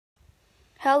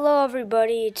Hello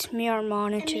everybody, it's me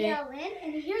Armand and today.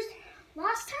 And here's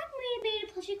last time we made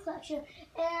a plushie collection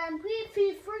and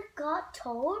we forgot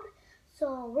Toad.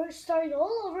 So we're starting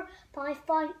all over by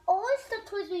finding all the stuffed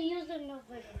toys we used in the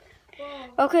video.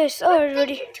 Okay, so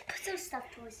everybody. To put some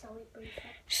stuffed toys so we bring them.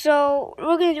 So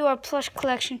we're gonna do our plush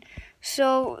collection.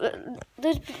 So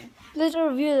let's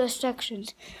review the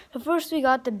sections. So first we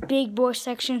got the big boy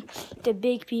section, the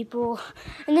big people,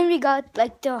 and then we got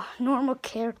like the normal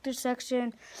character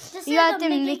section. We got the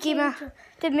Mickey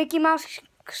Mouse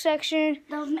section.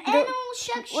 The animal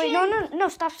section. Wait, no,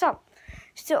 stop.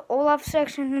 It's the Olaf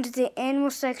section. It's the animal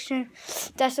section.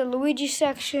 That's the Luigi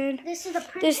section. This is the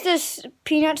princess. This is the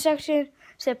Peanut section.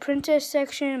 It's the princess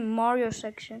section, Mario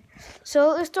section. So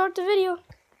let's start the video.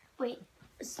 Wait,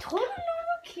 is Toad a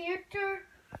normal character?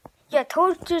 Yeah,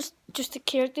 Toad's just a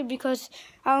character because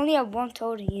I only have one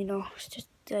Toad, it's just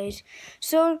days.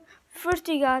 So first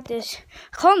we got this.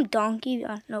 I call him Donkey. I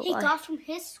don't know He why. got from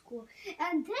his school,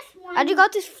 and this one. I just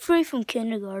got this free from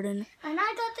kindergarten. And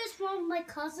I got this from my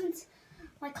cousin's.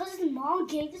 My cousin's mom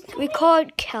gave this to me. We call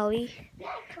it Kelly. Yeah,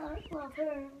 love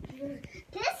her.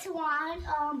 This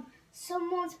one,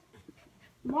 someone's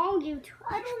mom gave to.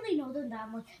 I don't really know them that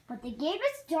much, but they gave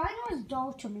this ginormous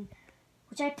doll to me,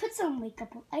 which I put some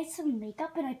makeup. I had some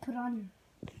makeup and I put on.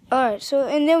 Alright, so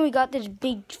and then we got this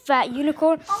big fat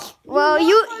unicorn. Oh, well,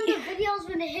 the videos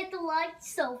when it hit the light,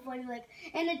 so funny, like,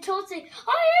 and it told say,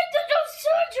 I had to do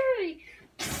surgery.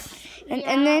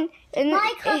 And then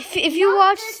if you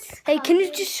watch, hey, can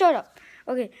you just shut up?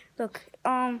 Okay, look,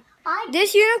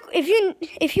 this unicorn.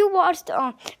 If you watched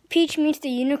Peach Meets the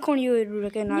Unicorn, you would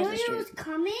recognize this.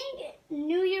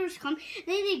 New Year's coming.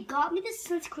 They got me this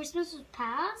since Christmas was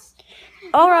past.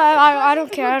 Alright, I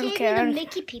don't care. The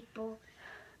Mickey people.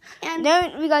 And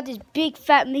then we got this big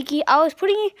fat Mickey. I wanted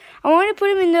to put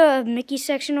him in the Mickey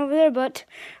section over there, but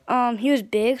he was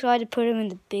big, so I had to put him in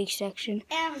the big section.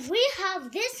 And we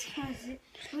have this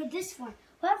one.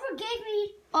 Whoever gave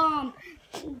me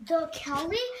the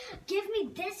Kelly, give me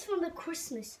this from the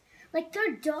Christmas. Like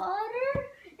their daughter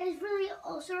is really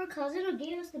also her cousin who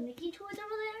gave us the Mickey toys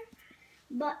over there.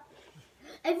 But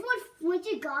when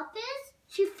she got this,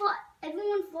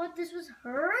 everyone thought this was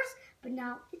hers, but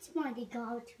now it's mine. They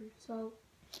got it to. So.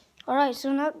 Alright,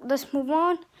 so now let's move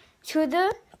on to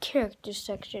the character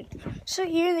section. So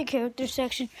here in the character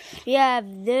section, we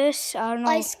have this, I don't know.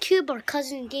 Ice Cube, our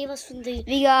cousin gave us from the.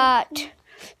 We got,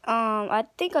 I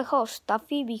think I call it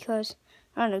Stuffy because,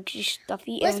 I don't know, she's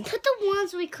Stuffy. Let's put the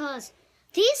ones because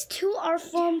these two are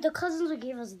from the cousins who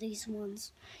gave us these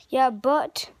ones. Yeah,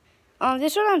 but.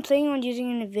 This one I'm planning on using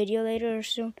in a video later or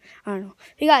soon. I don't know.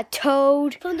 We got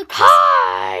Toad. From the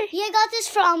Hi! Yeah, I got this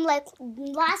from like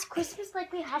last Christmas.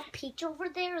 Like we have Peach over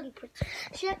there in the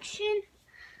section.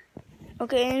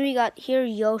 Okay, and we got here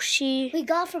Yoshi. We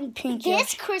got from Pink this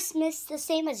Yoshi. Christmas the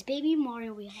same as Baby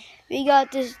Mario we have. We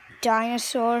got this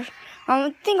dinosaur.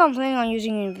 I think I'm planning on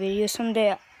using it in a video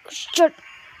someday. Just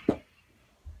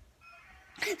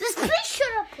please shut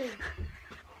up, please.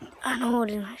 I don't know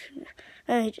what it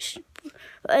is.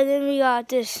 And then we got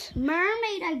this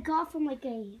mermaid I got from like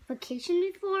a vacation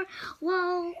before.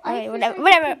 Well,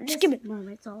 whatever. Just give it.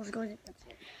 Mermaid. So I was going.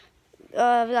 We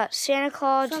got Santa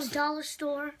Claus. From dollar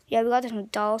store. Yeah, we got this from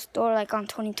dollar store, like on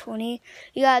 2020.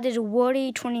 We got this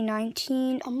Woody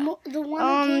 2019. The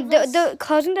one the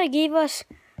cousin that gave us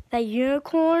that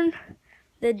unicorn,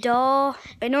 the doll.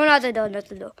 No, not the doll,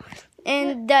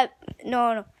 and that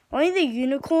no. Only the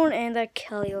unicorn and that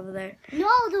Kelly over there. No,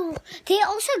 they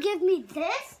also give me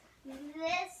this,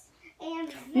 and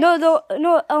this. No,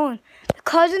 Owen. The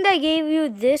cousin that gave you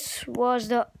this was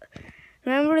the.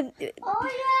 Remember? Oh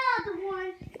yeah, the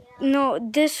one. Yeah. No,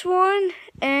 this one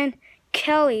and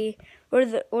Kelly were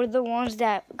the ones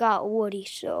that got Woody.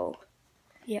 So,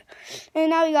 yeah. And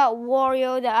now we got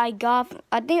Wario that I got.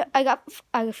 I think I got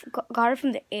it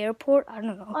from the airport. I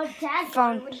don't know. Our dad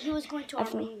got it when he was going to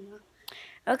Armenia.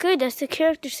 Okay, that's the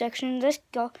character section. Let's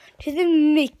go to the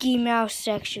Mickey Mouse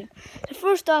section. So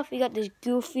first off, we got this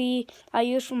Goofy I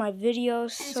use for my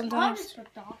videos sometimes.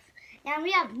 And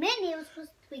we have Minnie,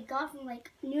 we got from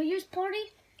like New Year's party.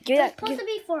 It's supposed to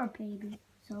be for a baby,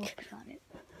 so we got it.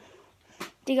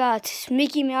 They got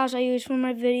Mickey Mouse I use for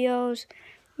my videos.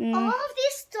 All of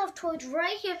these stuffed toys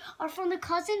right here are from the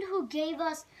cousin who gave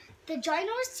us the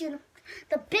ginormous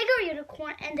the bigger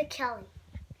unicorn, and the Kelly.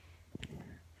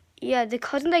 Yeah, the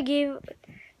cousin that gave.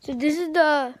 So this is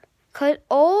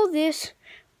all this,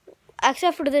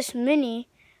 except for this mini,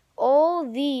 all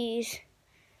these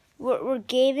were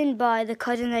given by the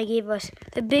cousin that gave us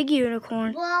the big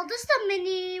unicorn. Well, this is the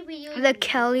mini we use. The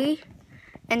Kelly,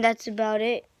 and that's about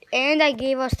it. And I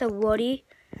gave us the Woody,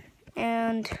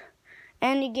 and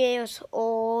he gave us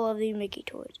all of the Mickey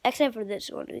toys except for this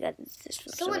one. We got this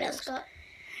from someone else.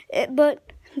 But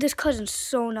this cousin's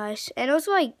so nice, and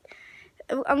also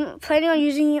I'm planning on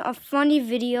using a funny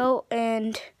video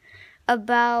and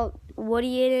about what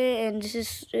he ate, and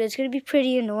it's gonna be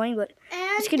pretty annoying, but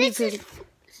it's gonna be pretty.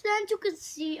 Then you can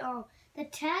see the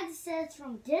tag says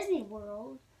from Disney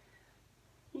World.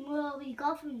 Well, we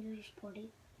got from New Year's party.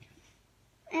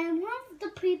 And one of the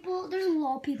people, there's a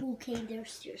lot of people who came there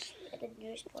seriously at the New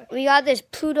Year's party. We got this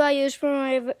Pluto I used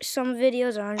for some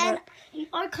videos on. And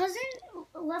our cousin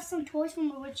left some toys from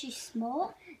her when she's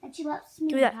small, and she lets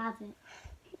me have it.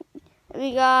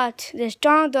 We got this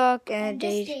Donald Duck and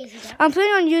Daisy. I'm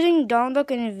planning on using Donald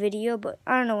Duck in a video, but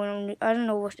I don't know I don't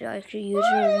know what to actually use.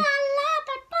 Oh la la,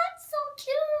 that but's so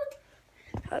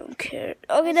cute. I don't care.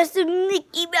 Okay, that's the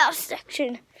Mickey Mouse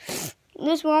section.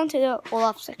 Let's move on to the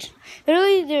Olaf section.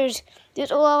 Literally,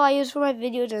 there's Olaf I use for my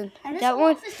videos, and that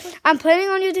one I'm planning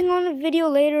on using on a video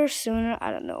later, sooner.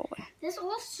 I don't know. This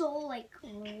Olaf's so like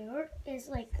weird. It's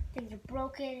like things are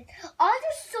broken. Ours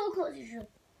are so close. It's just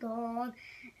gone,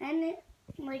 and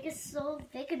it's so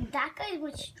thick. And that guy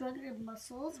was struggling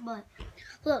muscles, but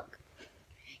look,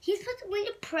 he's put when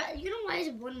you press. You know why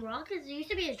it's one rock? Because it used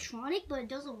to be a Tronic, but it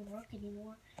doesn't work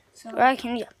anymore. So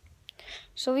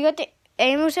So we got the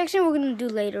animal section we're going to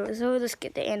do later. So let's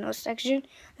get the animal section.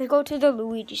 Let's go to the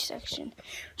Luigi section.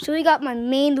 So we got my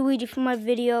main Luigi for my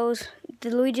videos. The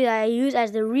Luigi that I use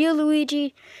as the real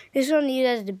Luigi. This one I use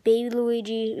as the baby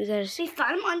Luigi. We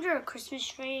found him under a Christmas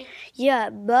tree.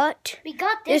 Yeah, but we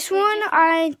got this one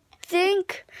I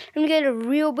think I'm going to get a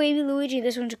real baby Luigi.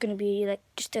 This one's going to be like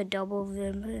just a double of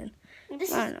them. I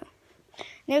don't know.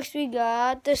 Next we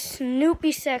got the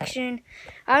Snoopy section.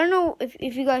 I don't know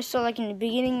if you guys saw like in the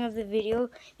beginning of the video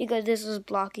because this was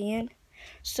blocking it.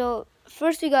 So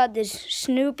first we got this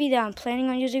Snoopy that I'm planning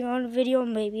on using on the video,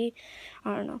 maybe.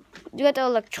 I don't know. We got the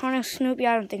electronic Snoopy.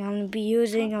 I don't think I'm gonna be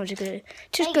using. I'm just good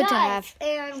to have.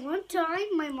 And one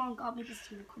time my mom got me this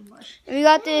commercial. We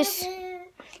got this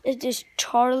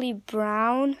Charlie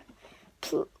Brown.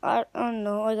 I don't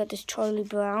know. I got this Charlie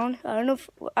Brown. I don't know.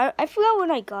 I forgot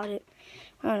when I got it.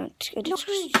 I don't know.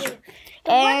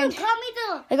 And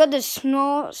I got this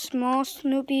small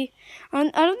Snoopy. I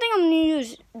don't think I'm gonna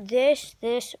use this,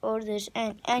 or this,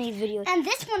 and any video. And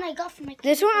this one I got from my.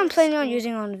 This one I'm planning on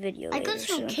using on the video. I got this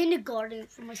from kindergarten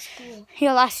from my school.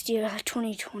 Yeah, last year,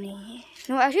 2020.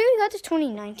 No, actually we got this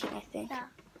 2019, I think. Yeah.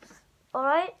 All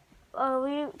right.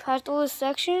 We passed all the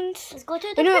sections. Let's go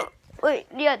to the. Wait,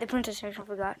 yeah, the princess section. I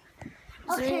forgot.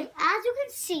 Okay, as you can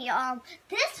see,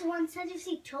 this one says you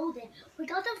see chosen. We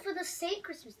got them for the same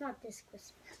Christmas, not this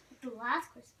Christmas, the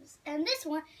last Christmas. And this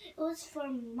one, it was for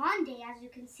Monday. As you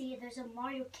can see, there's a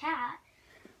Mario cat.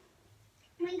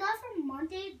 We got for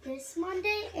Monday, this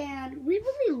Monday, and we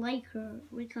really like her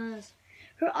because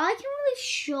her eye can really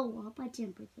show up. I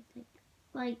didn't break it.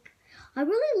 Like, I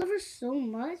really love her so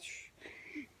much.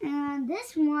 And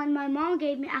this one, my mom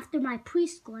gave me after my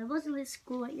preschool. I wasn't in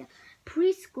school yet.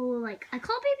 Preschool, like, I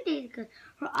call baby Daisy because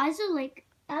her eyes are like,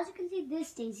 as you can see,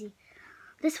 this Daisy.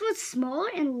 This one's smaller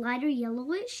and lighter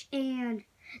yellowish, and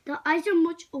the eyes are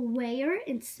much awayer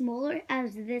and smaller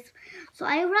as this. So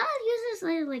I rather use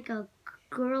this like a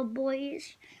girl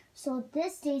boyish. So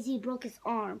this Daisy broke his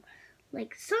arm.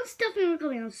 Like, some stuff in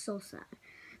her I'm so sad.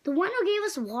 The one who gave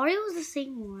us Wario was the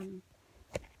same one.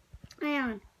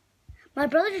 And my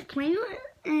brother just playing with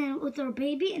it and with our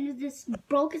baby, and it just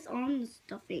broke his arm and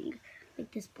stuffing,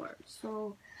 like this part.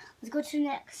 So let's go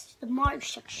to the Mario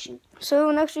section.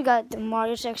 So next we got the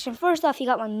Mario section. First off, you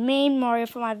got my main Mario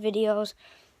for my videos,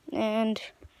 and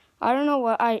I don't know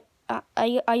what I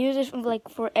use this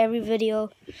for every video,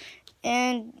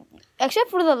 and except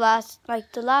for the last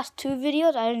two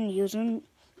videos, I didn't use them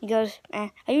because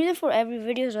I use them for every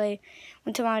video. So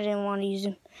one time I didn't want to use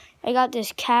them. I got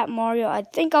this cat Mario. I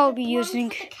think I'll be using.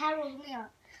 The cat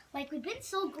like we've been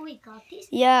so good, we got these.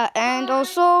 Yeah, and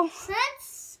also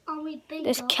since we've been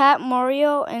this cat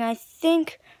Mario, and I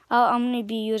think I'm gonna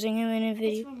be using him in a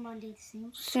video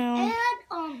soon.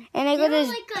 And I got this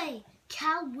like a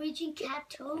cat waging cat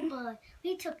too, but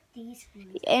we took these.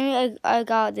 And I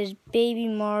got this baby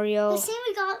Mario. The same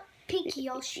we got. Pink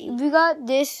Yoshi. We got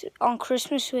this on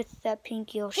Christmas with that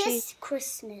pink Yoshi. This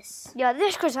Christmas. Yeah,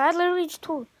 this Christmas. I literally just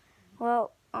told.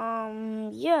 Well,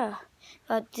 yeah.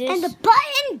 Got this. And the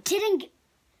button didn't.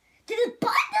 Did the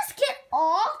button just get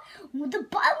off? The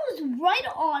button was right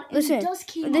on. And listen,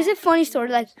 this is a funny story.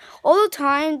 Like all the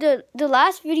time, the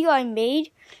last video I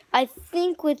made, I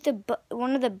think with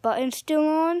one of the buttons still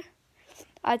on.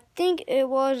 I think it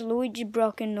was Luigi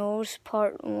Broken Nose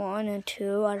Part 1 and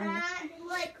 2. I don't know. And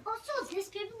like also this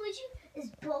baby Luigi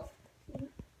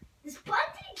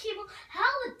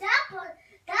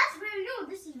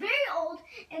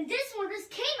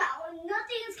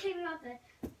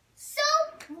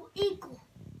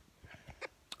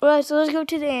Alright, so let's go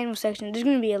to the animal section. There's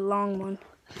gonna be a long one.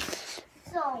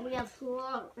 So we have a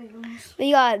lot of items.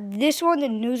 We got this one, the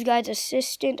news guy's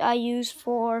assistant I use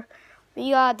for. We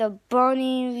got the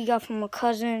bunny we got from a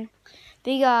cousin.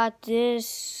 We got this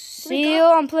seal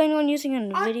I'm planning on using in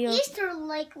the video. On Easter,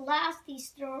 like last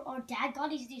Easter, our dad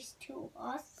got these to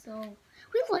us, so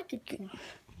we like it.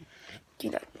 Do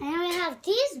that. And we have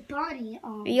these bunny.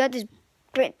 We got this.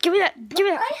 Great. Give me that. Give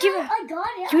me that. Give me that. I got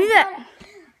it. Give me that.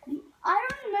 I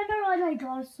don't remember when I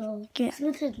got it, so Give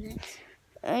me that. this is next.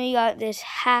 And we got this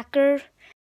hacker.